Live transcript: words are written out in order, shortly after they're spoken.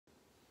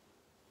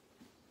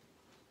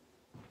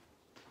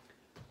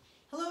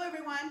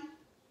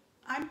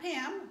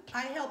Pam.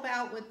 I help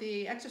out with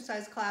the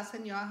exercise class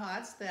in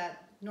Yachats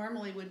that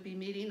normally would be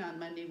meeting on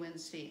Monday,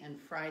 Wednesday, and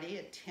Friday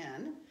at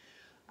 10.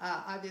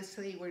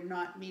 Obviously, we're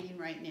not meeting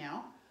right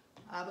now,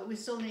 but we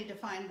still need to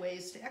find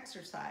ways to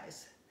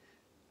exercise.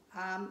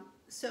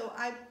 So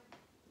I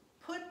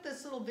put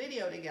this little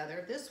video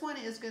together. This one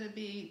is going to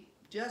be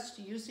just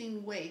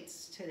using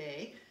weights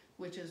today,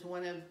 which is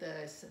one of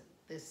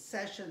the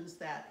sessions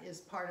that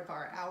is part of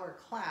our hour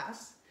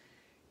class.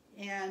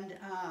 And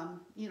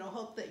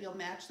hope that you'll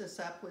match this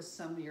up with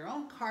some of your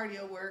own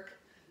cardio work,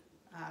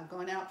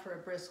 going out for a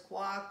brisk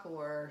walk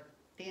or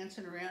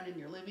dancing around in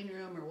your living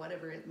room or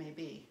whatever it may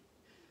be.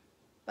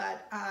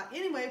 But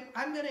anyway,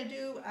 I'm going to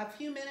do a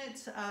few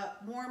minutes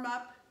warm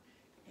up,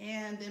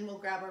 and then we'll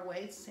grab our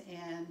weights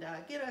and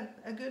get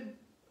a good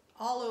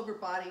all over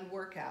body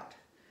workout.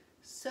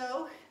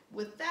 So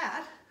with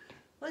that,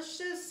 let's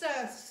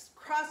just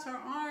cross our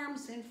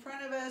arms in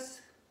front of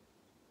us.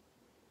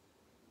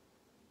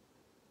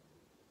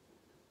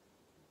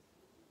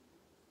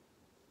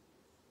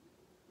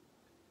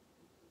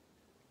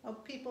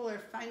 Hope people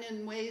are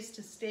finding ways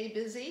to stay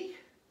busy.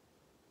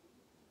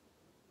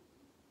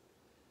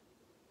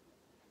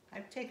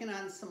 I've taken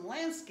on some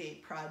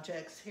landscape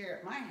projects here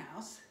at my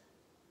house.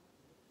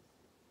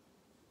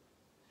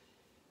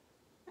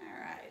 All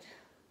right,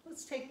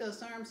 let's take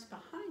those arms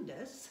behind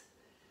us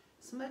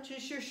as much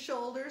as your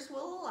shoulders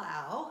will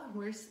allow.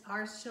 We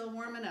are still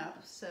warming up,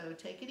 so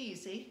take it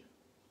easy.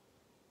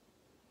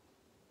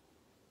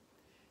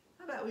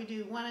 How about we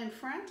do one in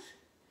front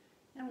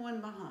and one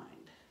behind?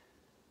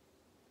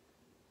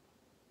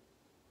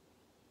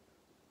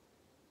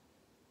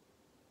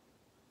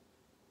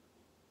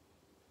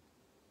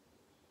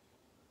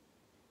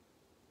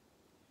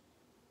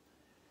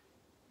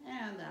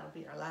 And that'll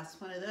be our last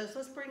one of those.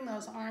 Let's bring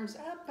those arms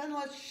up and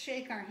let's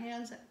shake our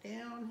hands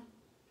down.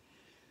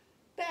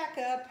 Back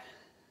up.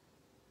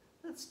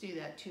 Let's do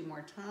that 2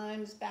 more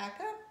times. Back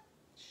up,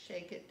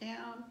 shake it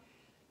down,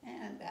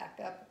 and back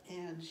up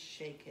and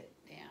shake it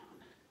down.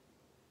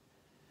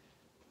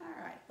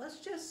 All right, let's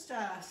just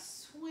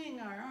swing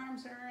our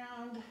arms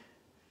around,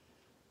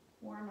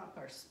 warm up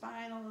our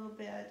spine a little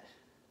bit.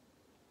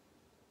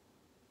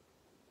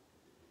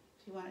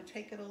 If you want to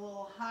take it a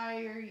little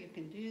higher, you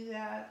can do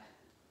that.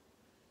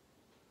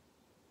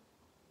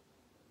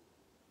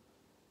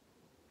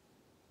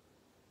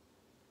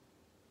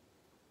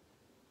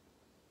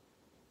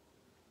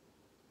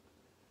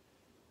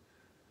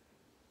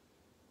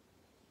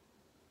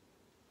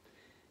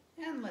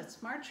 And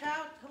let's march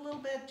out a little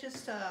bit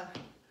just to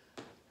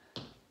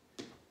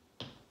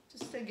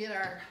get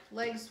our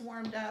legs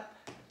warmed up.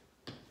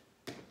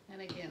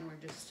 And again,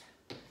 we're just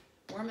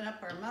warming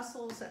up our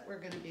muscles that we're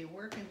going to be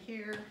working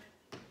here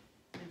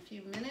in a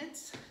few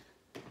minutes.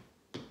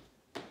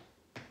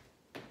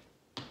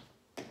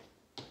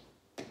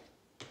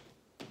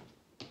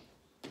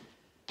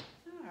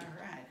 All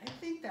right, I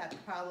think that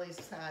probably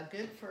is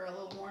good for a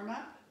little warm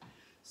up.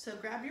 So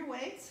grab your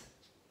weights.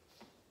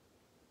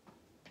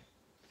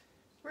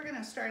 We're going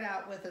to start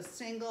out with a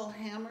single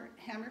hammer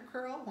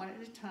curl, one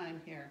at a time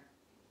here.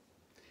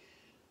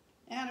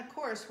 And of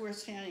course, we're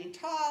standing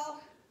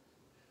tall.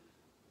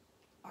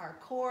 Our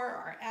core,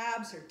 our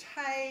abs are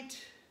tight.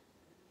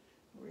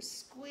 We're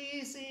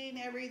squeezing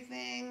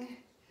everything.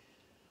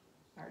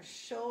 Our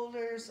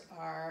shoulders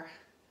are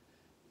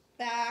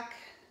back.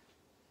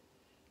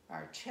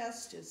 Our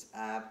chest is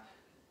up.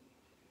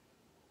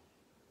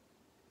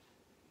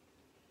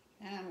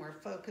 And we're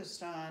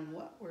focused on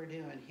what we're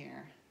doing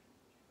here.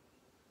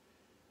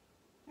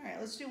 All right,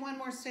 let's do one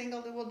more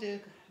single, then we'll do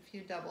a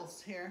few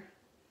doubles here.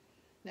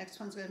 Next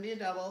one's going to be a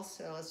double,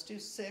 so let's do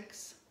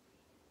 6,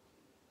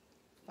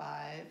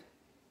 5,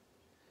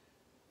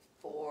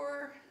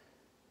 4,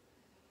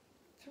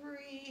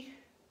 3,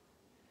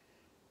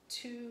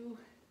 2,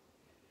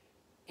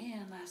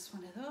 and last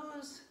one of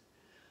those.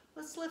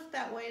 Let's lift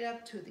that weight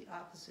up to the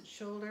opposite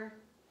shoulder.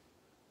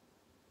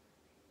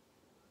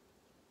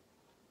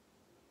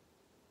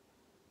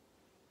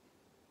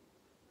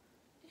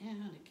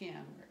 And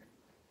again, we're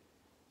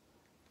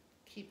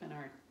keeping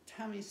our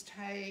tummies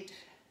tight.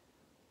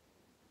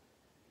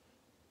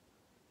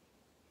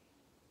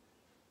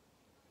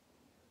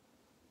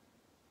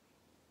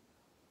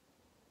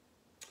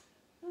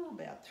 Oh,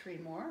 about 3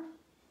 more.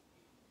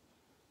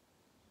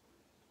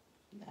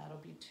 That'll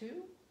be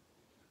 2.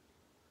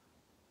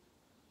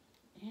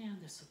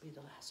 And this will be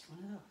the last one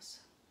of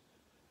those.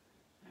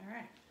 All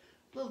right,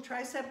 a little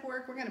tricep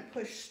work. We're going to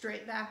push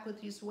straight back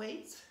with these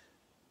weights.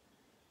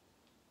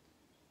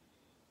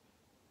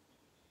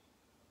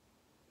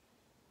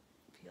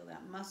 Feel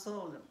that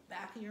muscle in the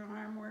back of your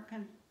arm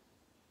working.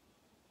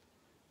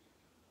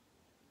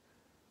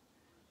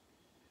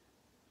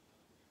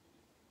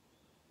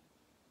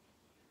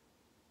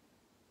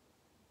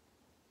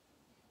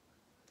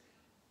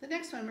 The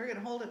next one, we're going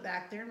to hold it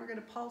back there and we're going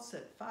to pulse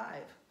it.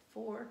 5,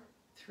 4,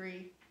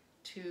 3,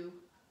 2,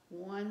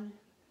 1.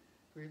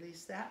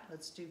 Release that.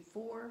 Let's do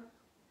 4,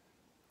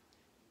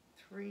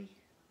 3,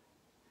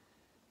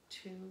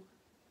 2,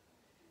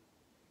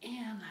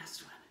 and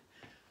last one.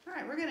 All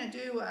right, we're gonna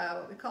do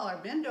what we call our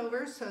bend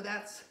over. So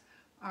that's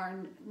our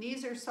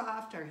knees are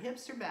soft, our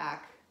hips are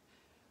back.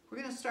 We're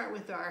gonna start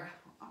with our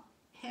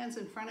hands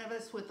in front of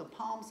us with the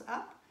palms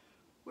up.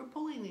 We're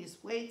pulling these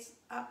weights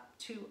up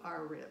to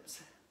our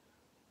ribs.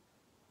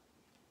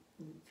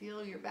 And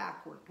feel your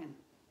back working.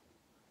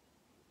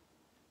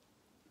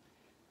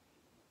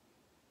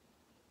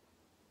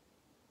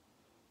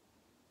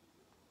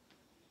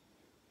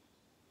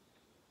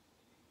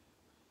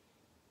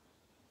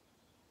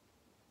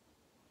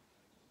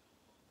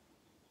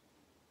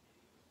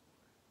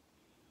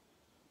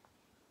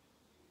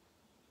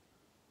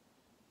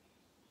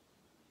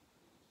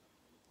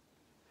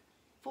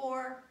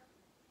 Four,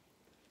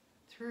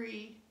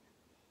 three,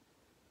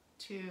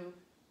 two,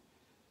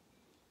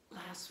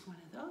 last one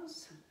of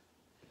those.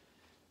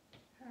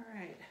 All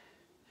right,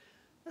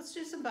 let's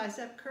do some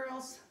bicep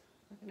curls.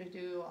 We're gonna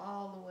do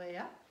all the way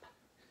up,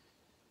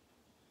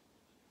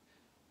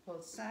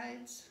 both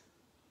sides.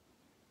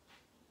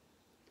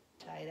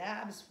 Tight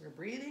abs, we're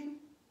breathing.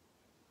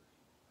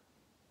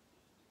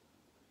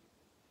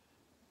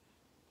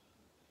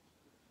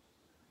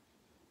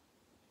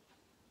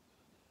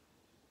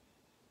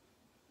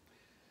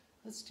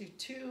 Let's do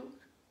two,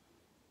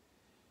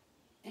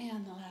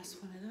 and the last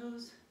one of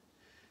those.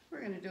 We're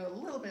gonna do a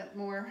little bit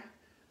more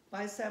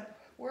bicep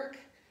work,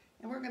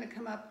 and we're gonna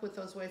come up with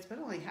those weights, but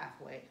only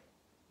halfway.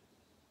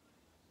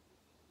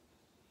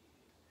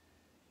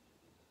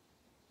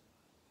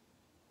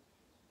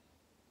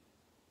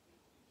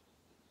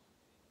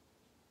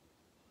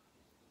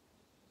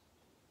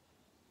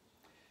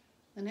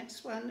 The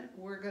next one,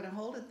 we're gonna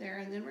hold it there,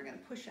 and then we're gonna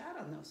push out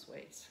on those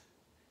weights.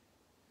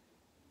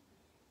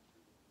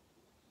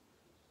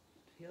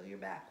 Feel your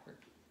back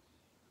work.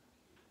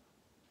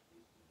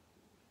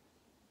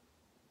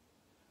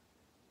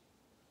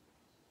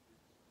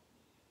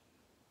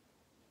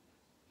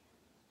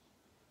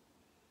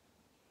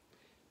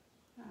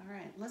 All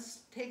right, let's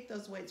take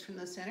those weights from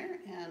the center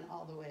and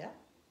all the way up.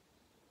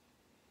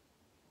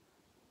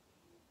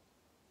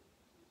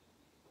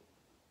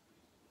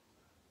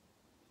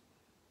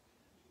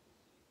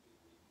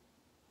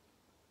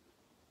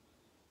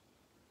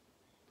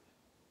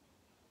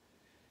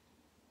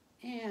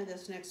 And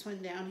this next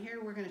one down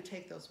here, we're gonna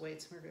take those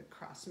weights and we're gonna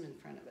cross them in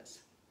front of us.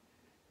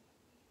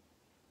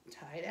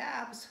 Tight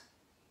abs.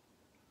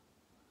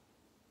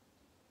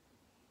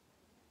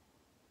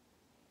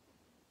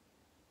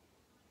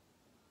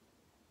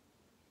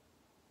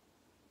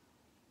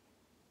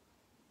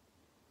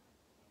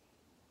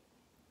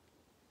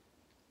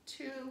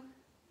 Two,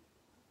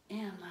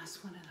 and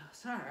last one of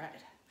those. All right,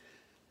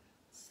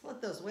 let's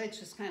let those weights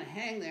just kind of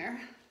hang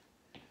there.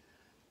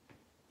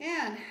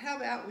 And how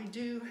about we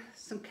do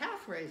some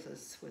calf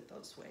raises with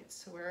those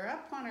weights? So we're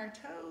up on our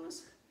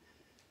toes.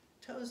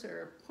 Toes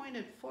are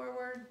pointed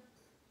forward.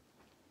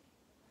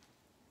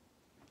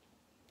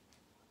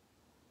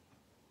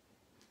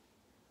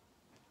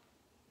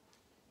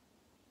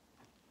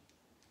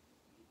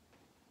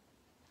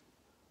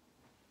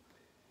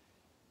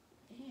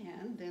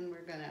 And then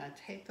we're gonna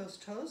take those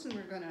toes and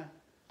we're gonna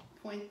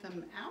point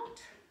them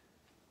out.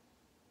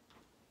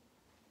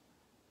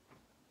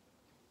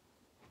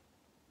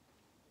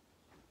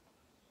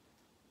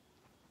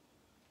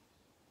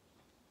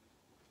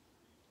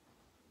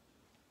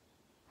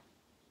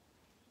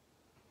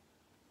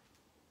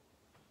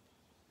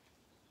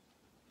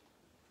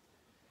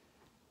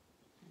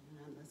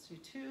 Let's do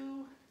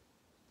two,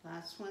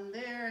 last one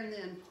there, and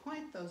then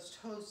point those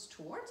toes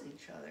towards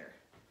each other.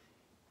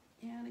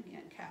 And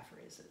again, calf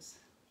raises.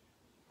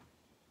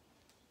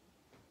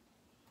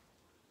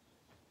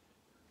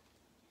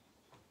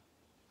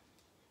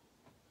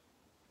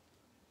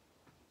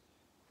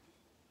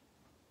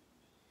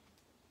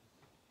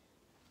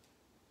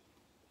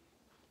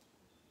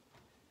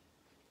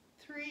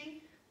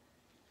 Three,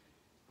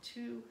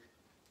 two,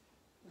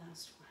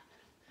 last one.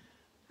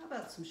 How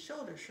about some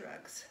shoulder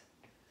shrugs?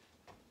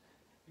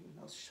 Bring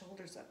those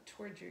shoulders up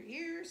towards your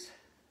ears.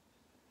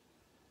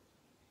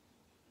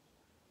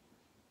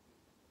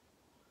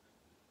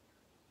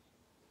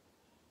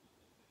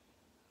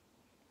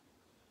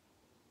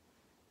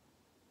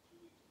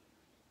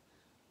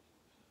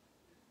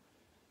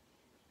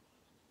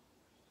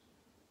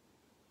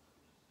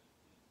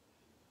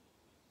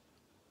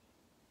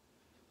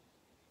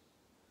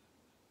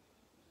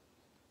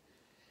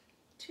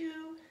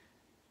 Two,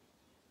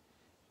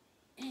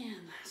 and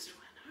last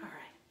one. All right.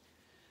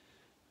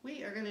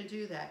 We are going to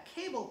do that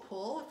cable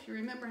pull. If you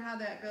remember how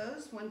that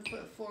goes, 1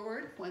 foot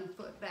forward, 1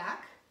 foot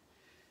back.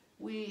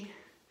 We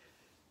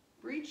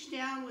reach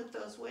down with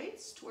those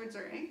weights towards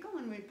our ankle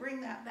and we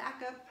bring that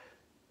back up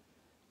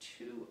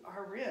to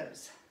our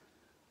ribs.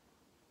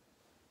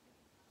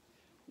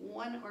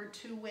 1 or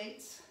 2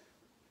 weights,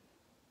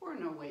 or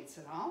no weights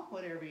at all,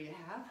 whatever you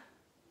have.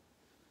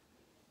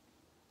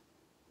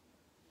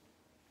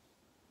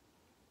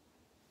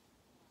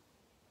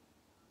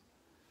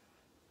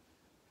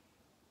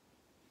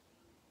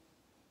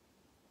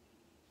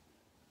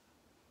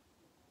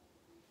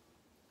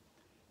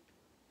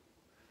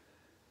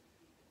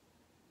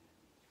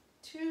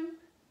 Two,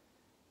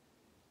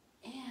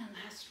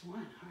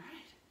 one. All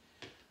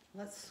right.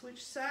 Let's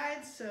switch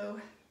sides. So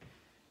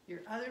your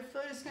other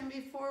foot is going to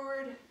be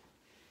forward.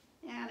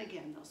 And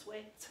again, the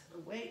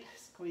weight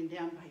is going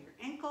down by your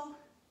ankle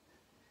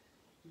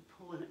and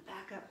pulling it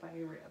back up by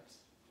your ribs.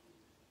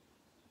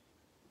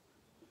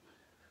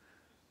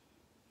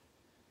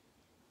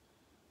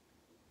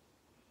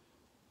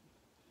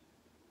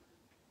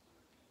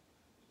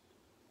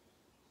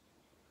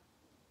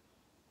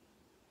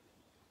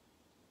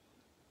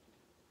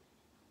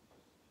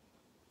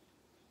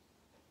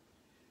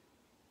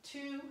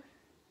 Two,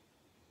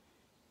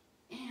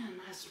 and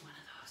last one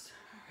of those.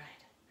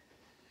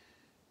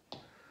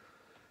 All right.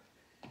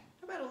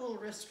 How about a little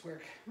wrist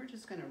work? We're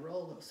just going to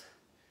roll those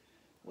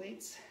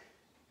weights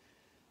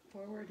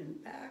forward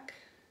and back.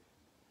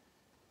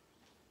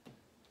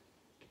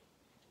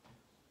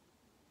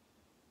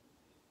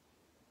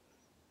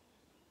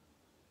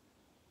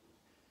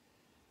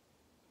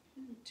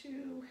 And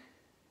two,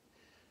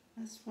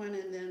 last one,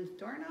 and then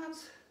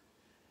doorknobs.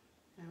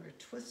 Now we're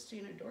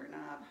twisting a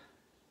doorknob.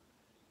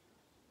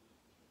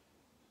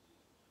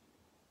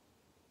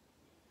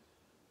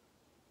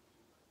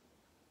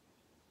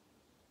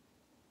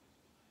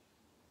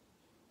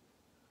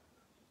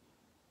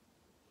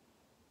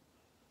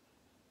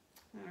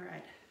 All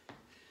right,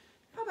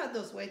 how about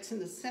those weights in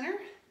the center?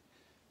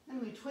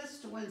 And we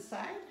twist to one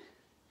side,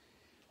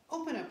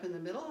 open up in the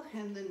middle,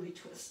 and then we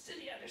twist to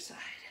the other side.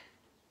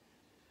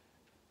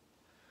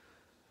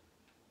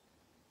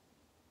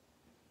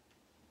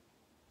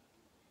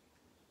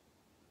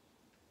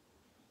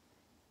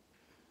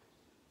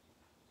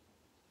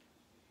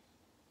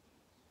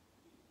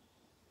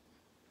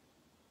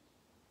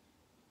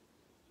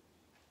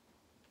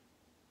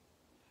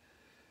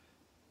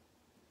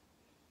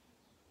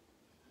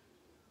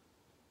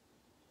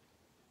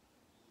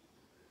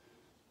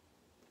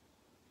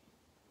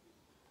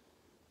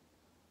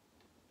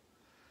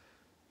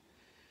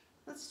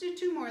 Let's do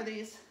two more of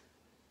these.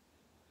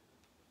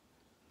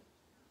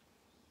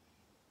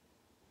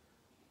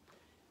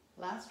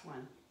 Last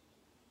one.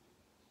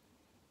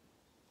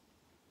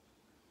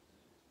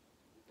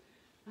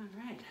 All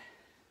right.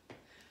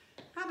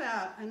 How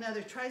about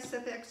another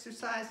tricep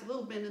exercise, a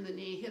little bend in the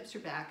knee, hips are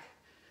back.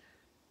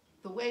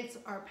 The weights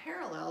are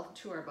parallel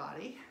to our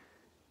body,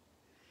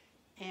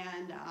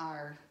 and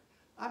our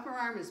upper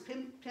arm is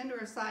pinned to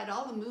our side.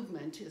 All the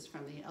movement is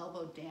from the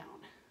elbow down.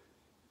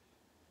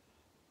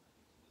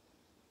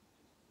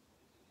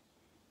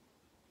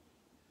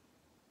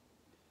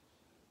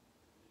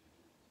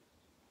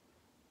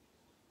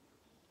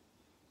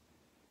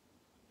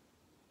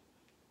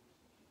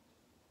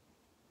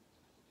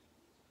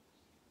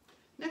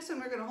 Next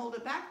one, we're going to hold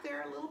it back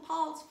there, a little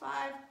pulse,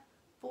 5,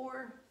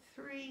 4,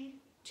 3,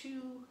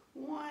 2,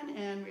 1,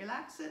 and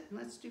relax it. And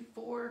let's do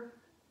 4,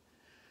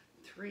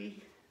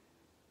 3,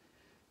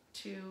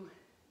 2,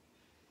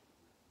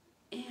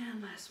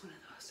 and last one of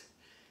those.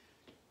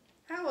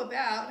 How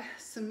about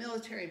some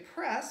military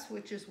press,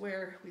 which is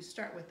where we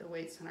start with the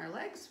weights on our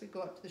legs. We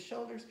go up to the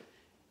shoulders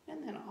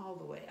and then all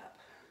the way up.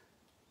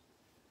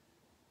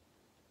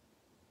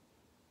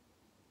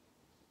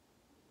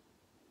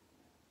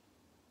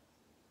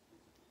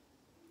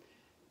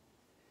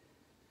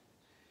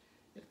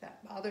 If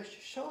that bothers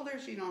your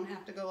shoulders, you don't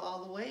have to go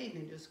all the way. You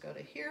can just go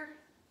to here.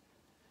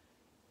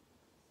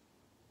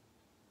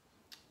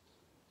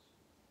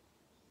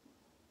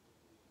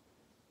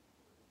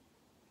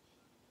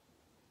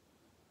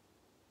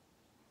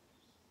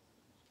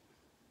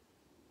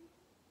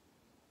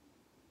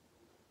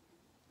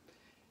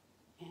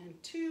 And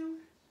 2.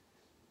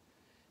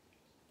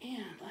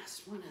 And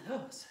last one of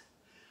those.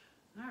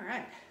 All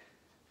right.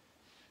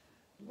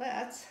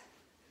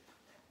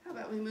 How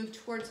about we move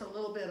towards a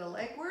little bit of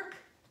leg work?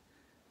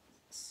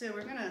 So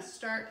we're going to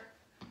start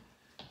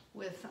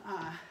with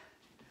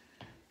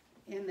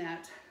in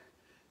that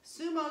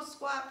sumo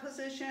squat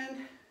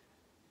position,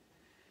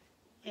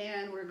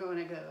 and we're going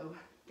to go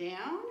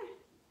down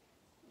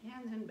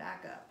and then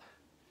back up.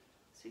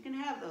 So you can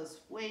have those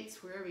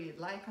weights wherever you'd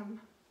like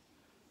them,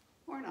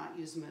 or not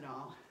use them at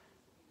all.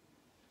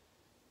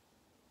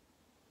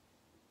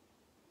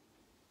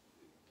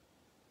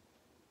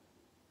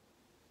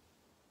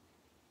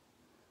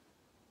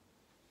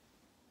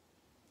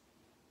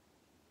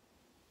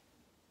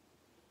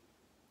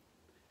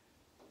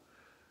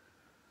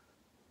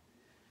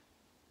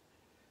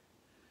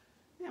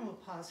 And we'll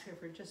pause here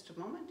for just a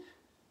moment.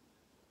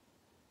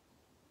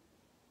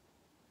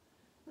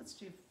 Let's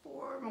do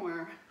 4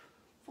 more.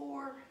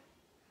 4,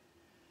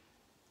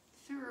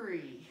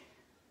 3,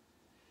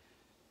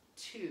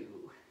 2,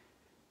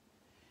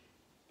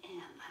 and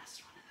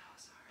last one of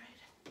those. All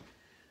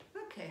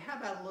right. Okay, how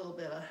about a little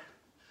bit of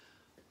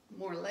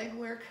more leg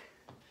work?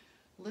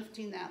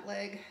 Lifting that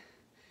leg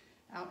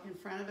out in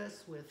front of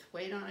us with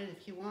weight on it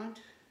if you want.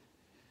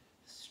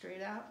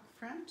 Straight out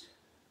front.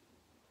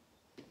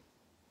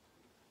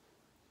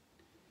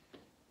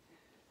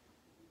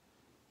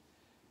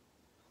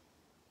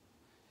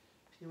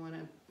 If you want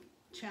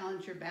to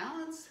challenge your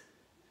balance,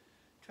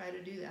 try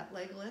to do that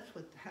leg lift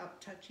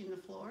without touching the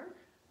floor.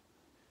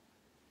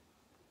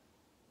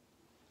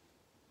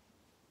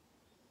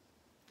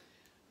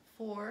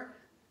 4,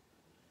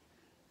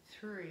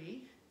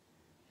 3,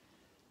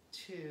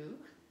 2,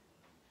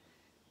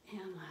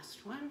 and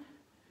last one.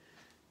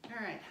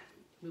 All right,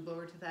 move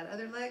over to that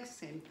other leg,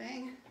 same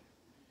thing.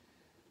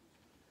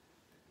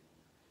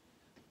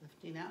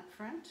 Lifting out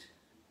front.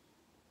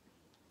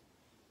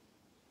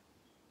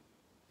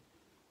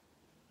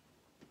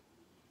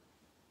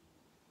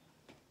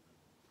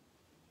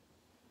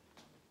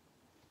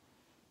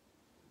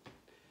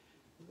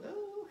 Whoa,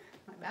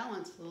 my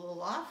balance is a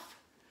little off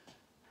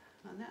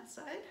on that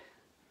side.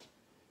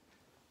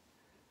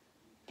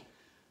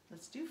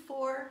 Let's do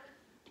 4,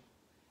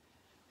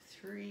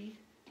 3,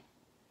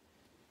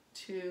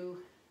 2,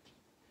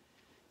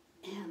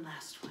 and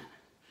last one.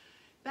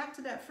 Back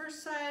to that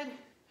first side.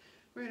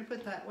 We're going to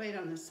put that weight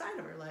on the side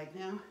of our leg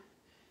now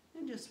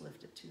and just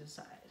lift it to the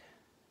side.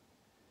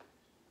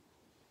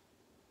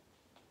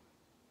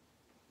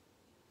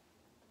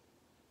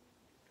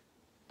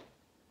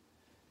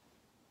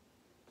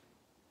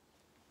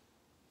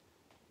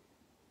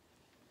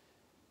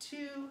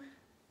 Two,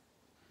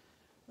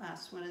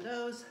 last one of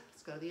those.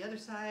 Let's go to the other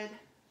side.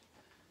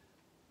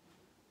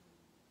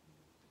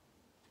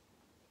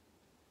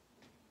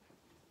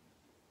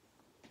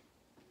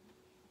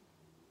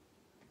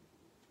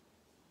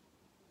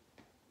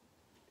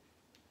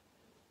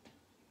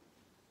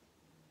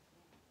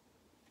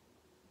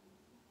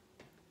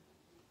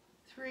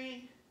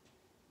 Three,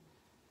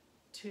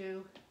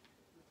 2,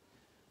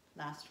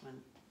 last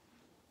one.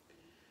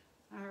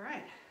 All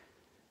right.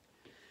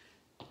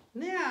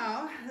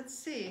 Now, let's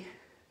see.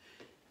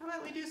 How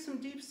about we do some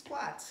deep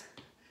squats?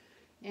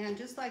 And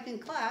just like in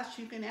class,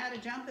 you can add a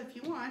jump if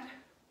you want.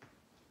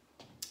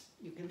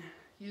 You can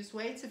use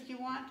weights if you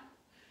want,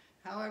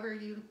 however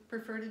you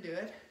prefer to do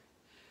it.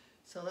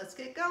 So let's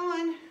get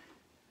going.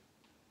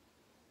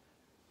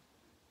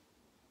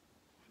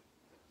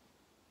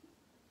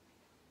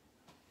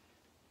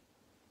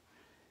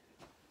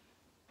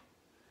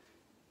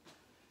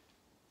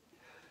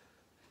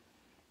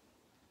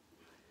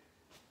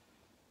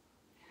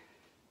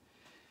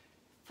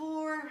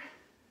 Four,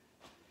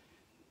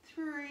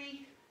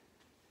 3,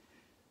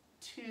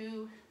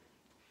 2,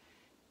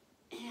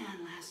 and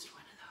last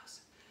one of those.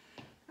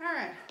 All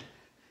right,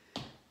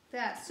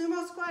 that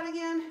sumo squat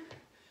again.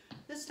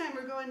 This time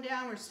we're going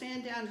down, we're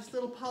staying down, just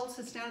little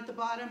pulses down at the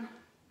bottom.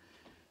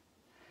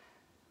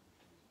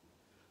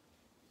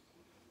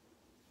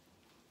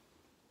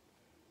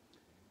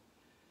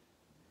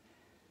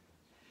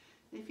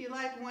 If you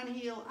like, one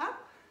heel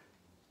up.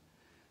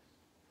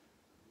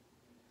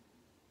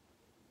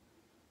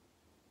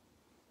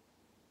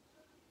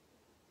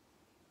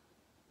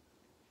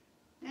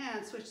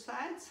 And switch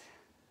sides.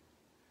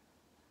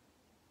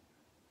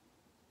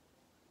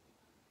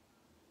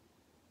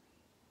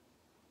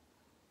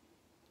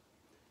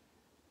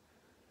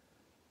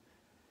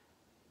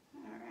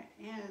 All right,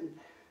 and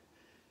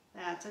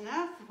that's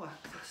enough. Walk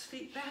those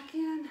feet back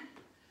in.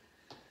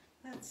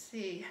 Let's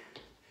see.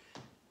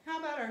 How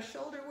about our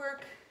shoulder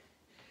work?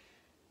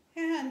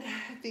 And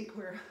I think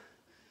we're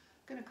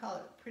gonna call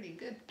it pretty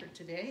good for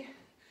today.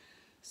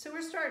 So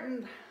we're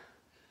starting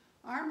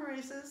arm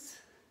raises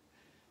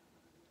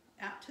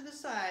out to the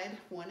side,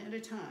 one at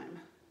a time.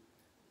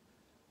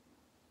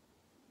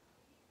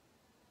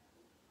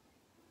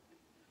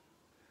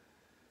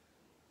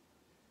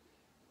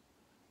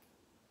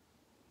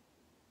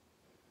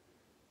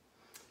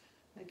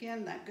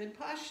 Again, that good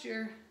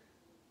posture.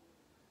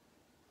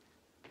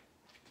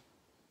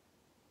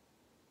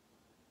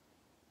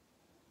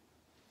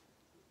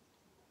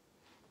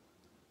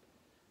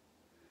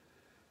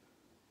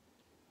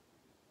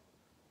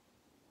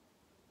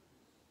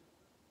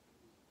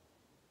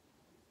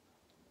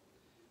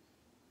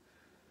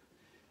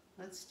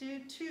 Let's do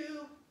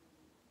 2.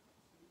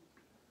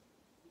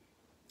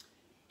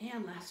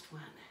 And last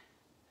one.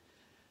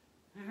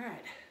 All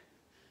right.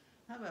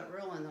 How about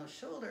rolling those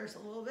shoulders a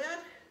little bit?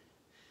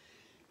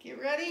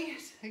 Get ready.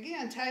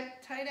 Again, tight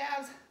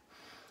abs.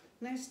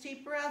 Nice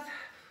deep breath.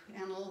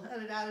 And we'll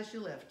let it out as you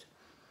lift.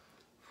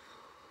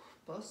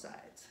 Both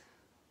sides.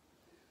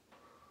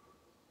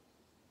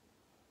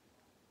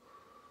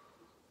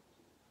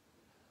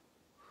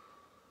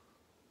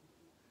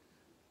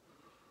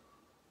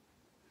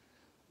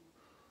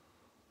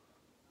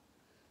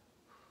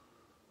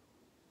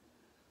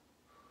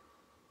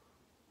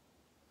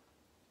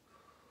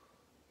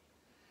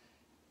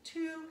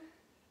 Two,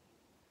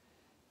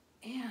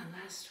 and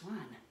last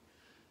one.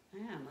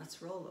 And let's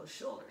roll those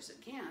shoulders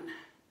again.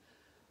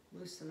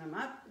 Loosen them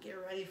up, get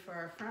ready for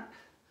our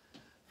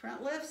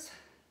front lifts.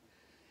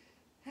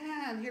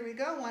 And here we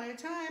go, one at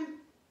a time.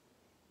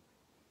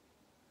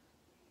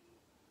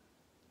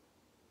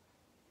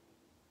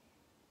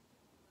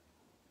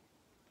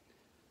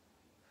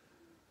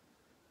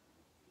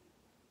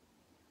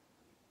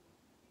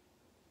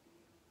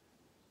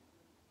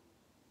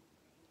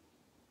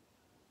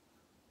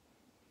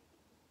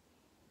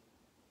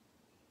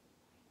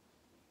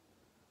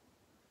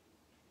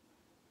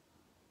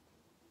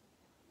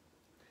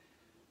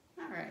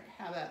 All right,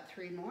 how about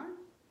 3 more?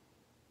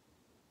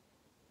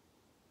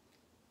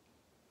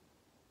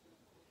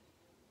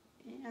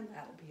 And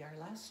that'll be our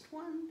last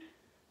one.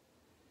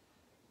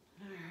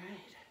 All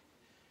right.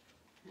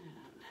 And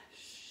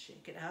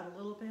shake it out a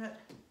little bit.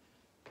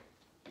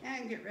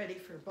 And get ready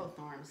for both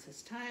arms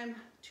this time.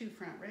 2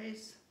 front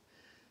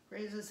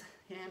raises,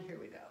 and here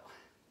we go.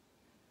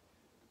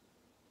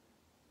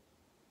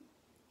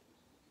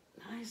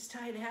 Nice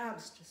tight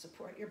abs to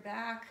support your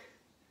back.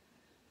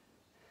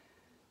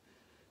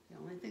 The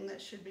only thing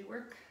that should be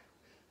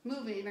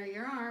moving are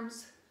your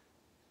arms.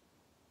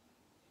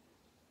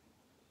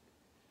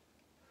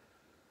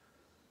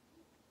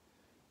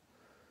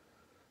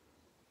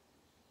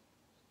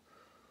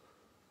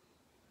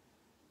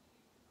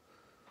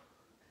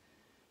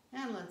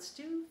 And let's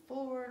do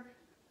 4,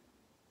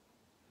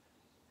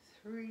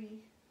 3,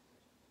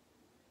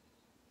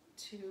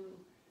 2,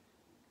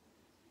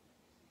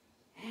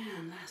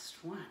 and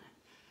last one.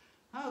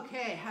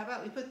 Okay, how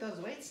about we put those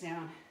weights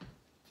down?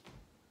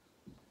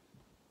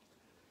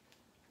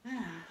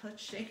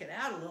 Let's shake it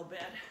out a little bit,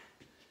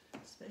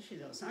 especially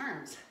those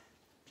arms.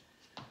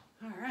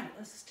 All right,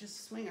 let's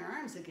just swing our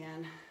arms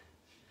again.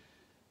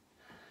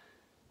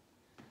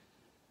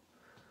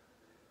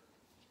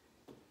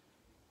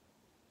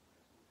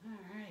 All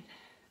right.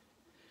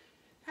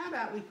 How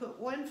about we put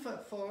 1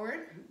 foot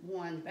forward,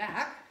 1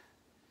 back.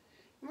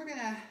 And we're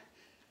gonna,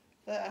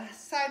 the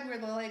side where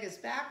the leg is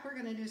back, we're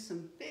gonna do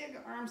some big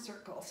arm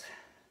circles.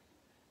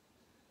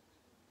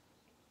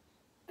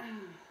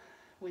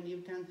 When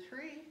you've done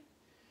 3,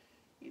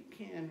 you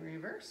can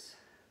reverse.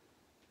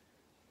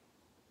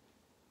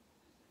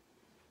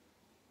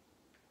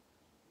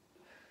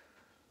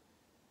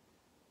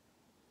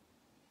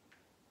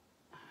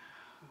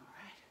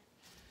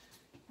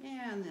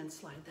 And then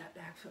slide that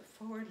back foot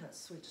forward. Let's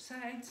switch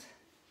sides.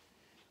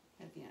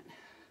 Again,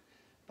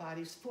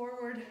 body's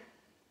forward.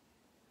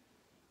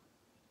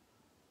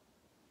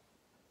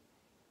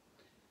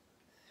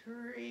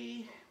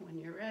 3, when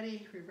you're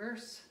ready,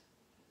 reverse.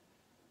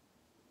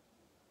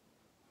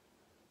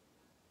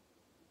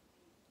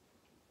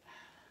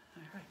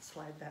 All right,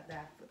 slide that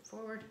back foot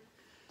forward.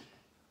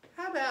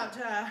 How about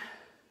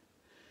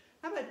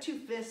 2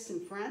 fists in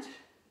front?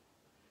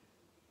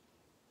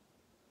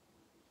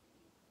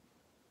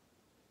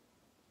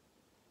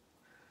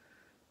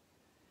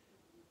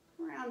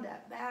 Round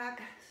that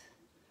back,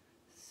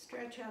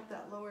 stretch out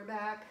that lower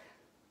back.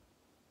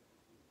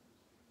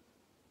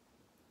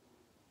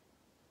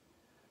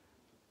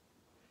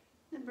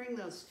 Then bring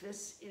those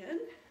fists in,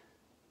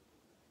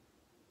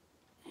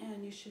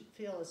 and you should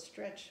feel a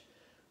stretch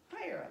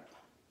higher up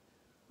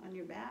on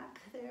your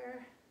back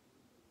there.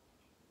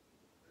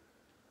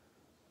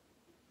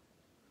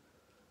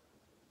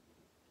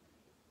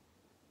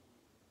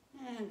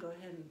 And go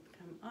ahead and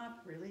come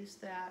up, release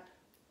that.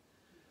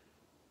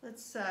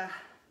 Let's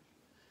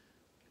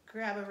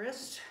grab a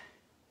wrist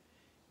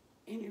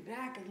in your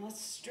back and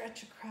let's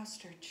stretch across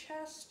our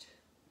chest.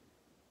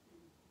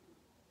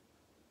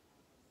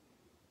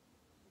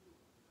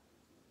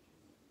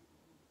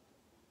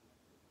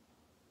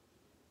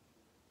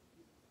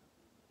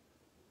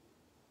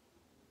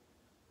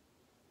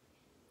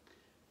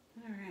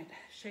 All right,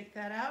 shake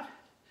that out.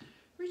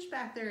 Reach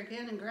back there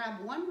again and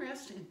grab one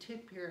wrist and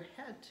tip your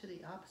head to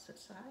the opposite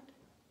side.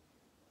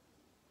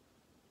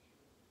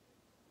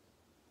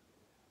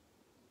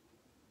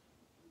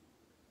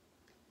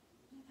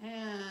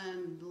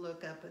 And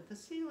look up at the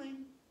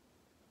ceiling.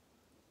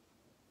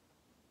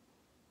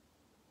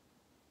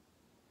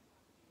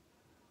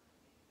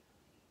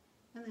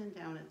 And then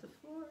down at the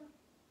floor.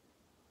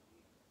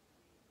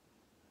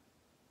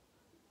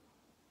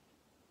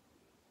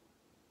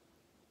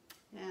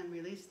 And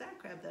release that,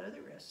 grab that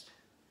other wrist.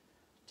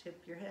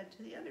 Tip your head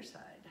to the other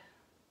side.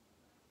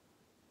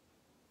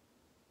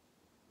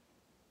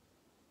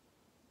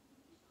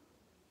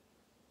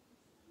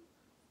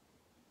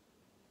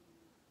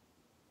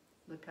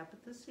 Look up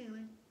at the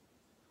ceiling.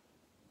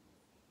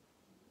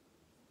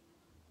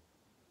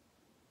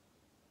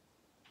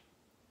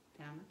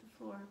 Down at the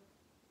floor.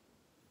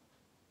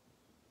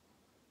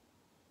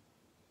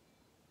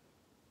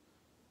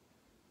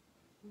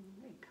 All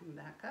right, come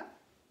back up.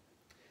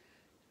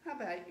 How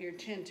about your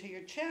chin to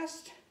your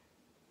chest?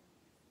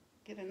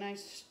 Get a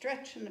nice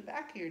stretch in the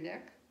back of your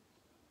neck.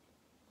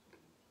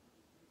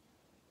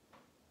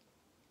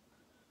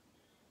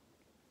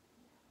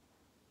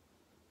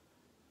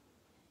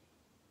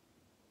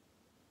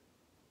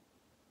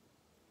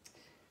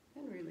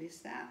 And release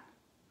that.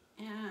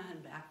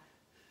 And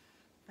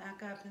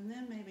back up, and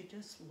then maybe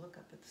just look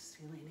up at the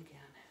ceiling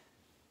again.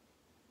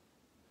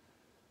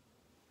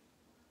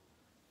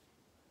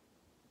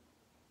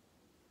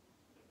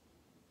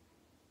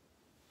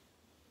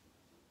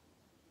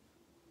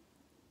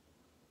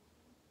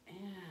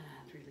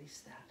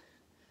 Release that.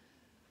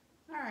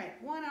 All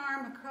right, one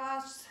arm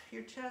across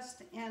your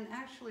chest and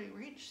actually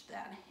reach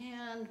that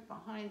hand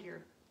behind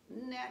your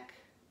neck.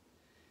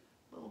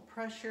 A little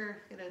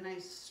pressure, get a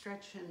nice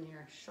stretch in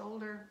your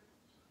shoulder.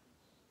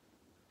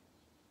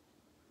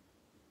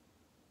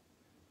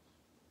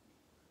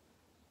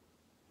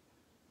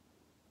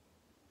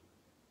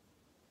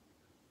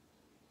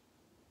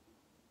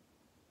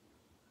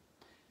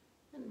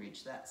 And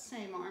Reach that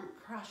same arm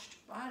across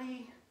your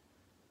body.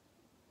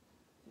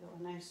 Feel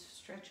a nice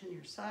stretch in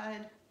your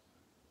side.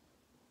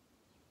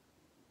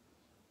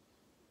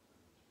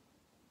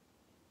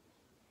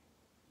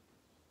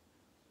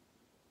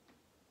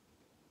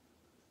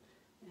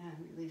 And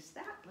release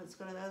that. Let's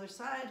go to the other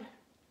side.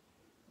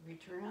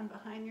 Reach around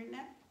behind your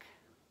neck.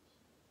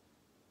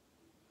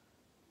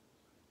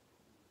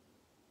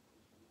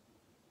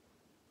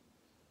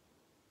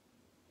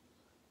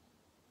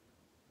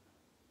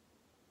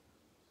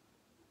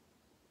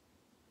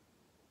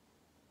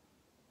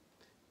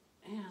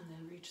 And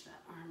then reach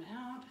that arm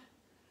out.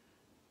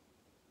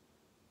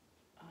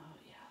 Oh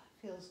yeah,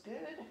 feels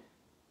good.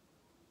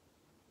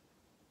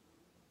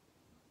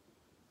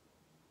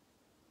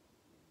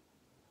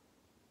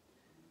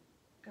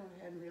 Go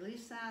ahead and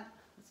release that.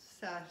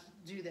 Let's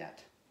do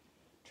that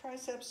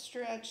tricep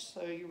stretch.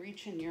 So you're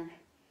reaching your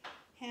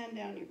hand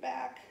down your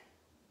back.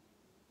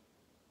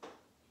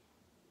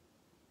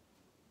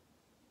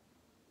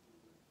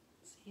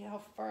 See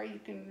how far you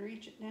can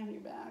reach it down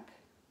your back.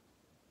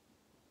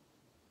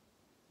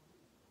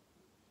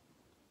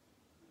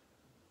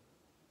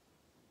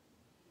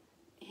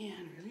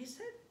 And release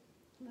it.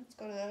 Let's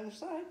go to the other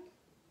side.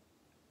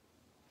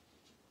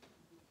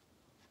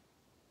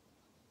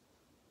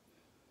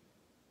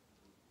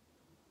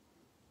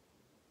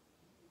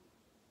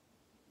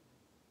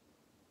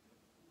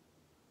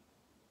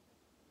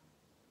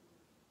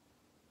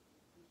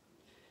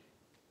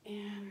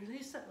 And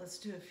release it. Let's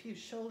do a few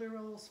shoulder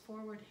rolls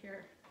forward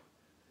here.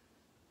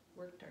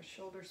 Worked our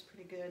shoulders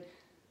pretty good.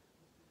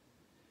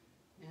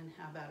 And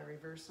how about a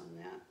reverse on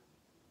that?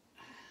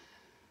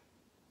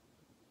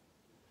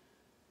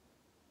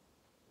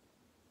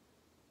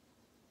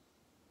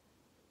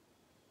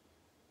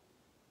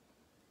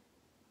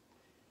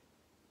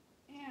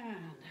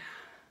 And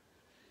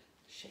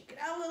shake it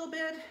out a little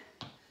bit.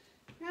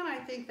 And I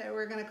think that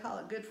we're going to call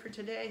it good for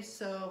today.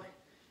 So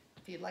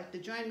if you'd like to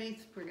join me,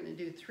 we're going to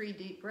do 3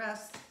 deep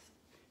breaths.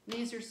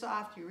 Knees are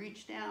soft, you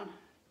reach down,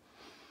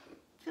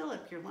 fill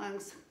up your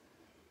lungs,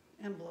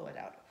 and blow it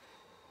out.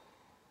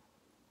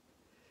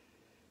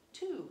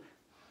 2.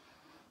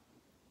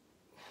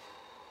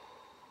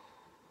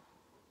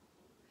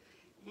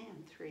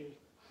 And 3.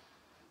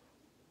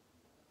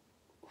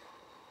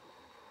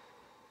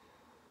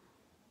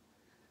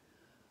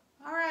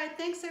 All right,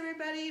 thanks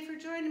everybody for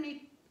joining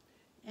me,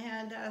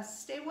 and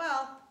stay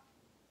well.